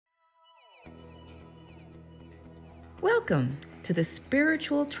Welcome to the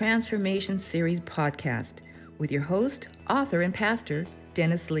Spiritual Transformation Series podcast with your host, author, and pastor,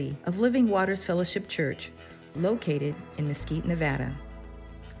 Dennis Lee of Living Waters Fellowship Church, located in Mesquite, Nevada.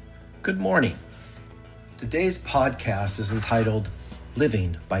 Good morning. Today's podcast is entitled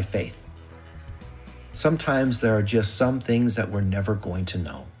Living by Faith. Sometimes there are just some things that we're never going to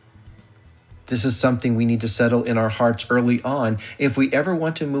know. This is something we need to settle in our hearts early on if we ever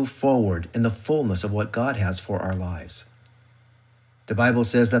want to move forward in the fullness of what God has for our lives. The Bible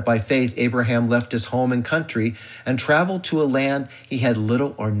says that by faith, Abraham left his home and country and traveled to a land he had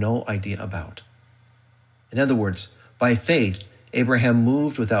little or no idea about. In other words, by faith, Abraham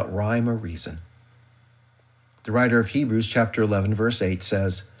moved without rhyme or reason. The writer of Hebrews chapter 11, verse 8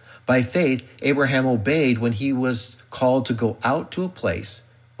 says, "By faith, Abraham obeyed when he was called to go out to a place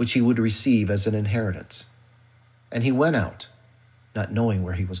which he would receive as an inheritance. And he went out, not knowing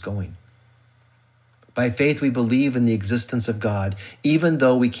where he was going." By faith, we believe in the existence of God, even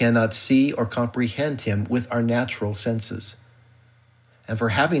though we cannot see or comprehend him with our natural senses. And for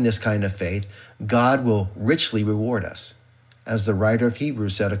having this kind of faith, God will richly reward us, as the writer of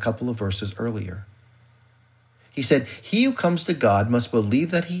Hebrews said a couple of verses earlier. He said, "He who comes to God must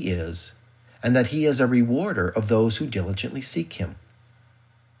believe that he is, and that he is a rewarder of those who diligently seek him."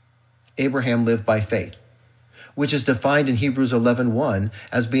 Abraham lived by faith, which is defined in Hebrews 11:1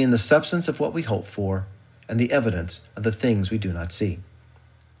 as being the substance of what we hope for and the evidence of the things we do not see.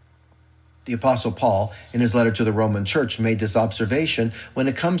 The Apostle Paul, in his letter to the Roman church, made this observation when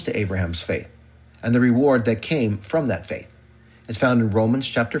it comes to Abraham's faith and the reward that came from that faith. It's found in Romans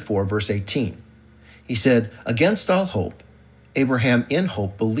chapter 4, verse 18. He said, "Against all hope, Abraham in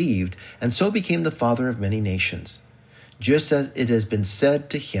hope believed, and so became the father of many nations. Just as it has been said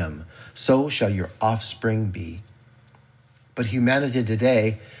to him, so shall your offspring be." But humanity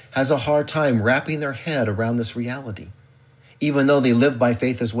today has a hard time wrapping their head around this reality, even though they live by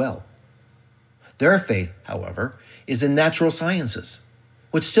faith as well. Their faith, however, is in natural sciences,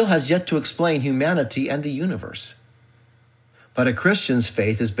 which still has yet to explain humanity and the universe. But a Christian's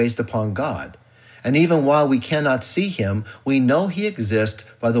faith is based upon God, and even while we cannot see him, we know he exists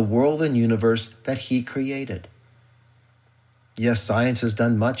by the world and universe that he created. Yes, science has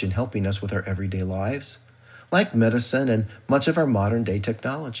done much in helping us with our everyday lives, like medicine and much of our modern-day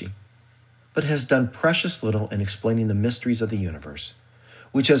technology, but has done precious little in explaining the mysteries of the universe,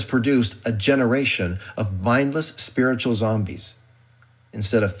 which has produced a generation of mindless spiritual zombies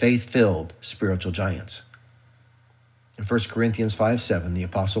instead of faith-filled spiritual giants. In 1 Corinthians 5:7, the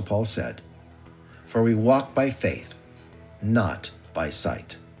Apostle Paul said, "For we walk by faith, not by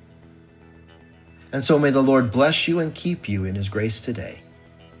sight." And so may the Lord bless you and keep you in his grace today.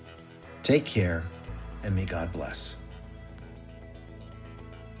 Take care, and may God bless.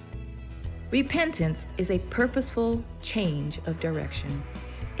 Repentance is a purposeful change of direction.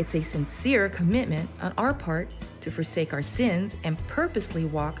 It's a sincere commitment on our part to forsake our sins and purposely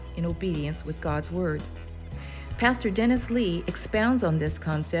walk in obedience with God's word. Pastor Dennis Lee expounds on this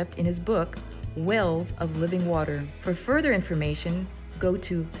concept in his book, Wells of Living Water. For further information, go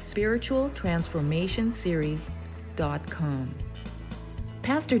to spiritualtransformationseries.com.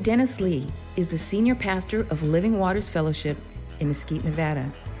 Pastor Dennis Lee is the senior pastor of Living Waters Fellowship in Mesquite,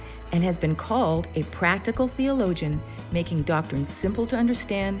 Nevada, and has been called a practical theologian, making doctrine simple to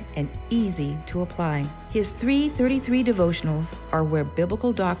understand and easy to apply. His 333 devotionals are where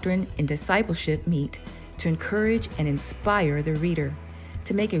biblical doctrine and discipleship meet to encourage and inspire the reader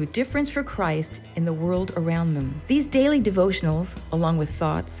to make a difference for Christ in the world around them. These daily devotionals, along with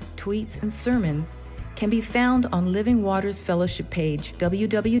thoughts, tweets, and sermons, can be found on Living Waters Fellowship page,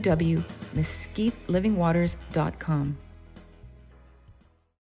 www.mesquitelivingwaters.com.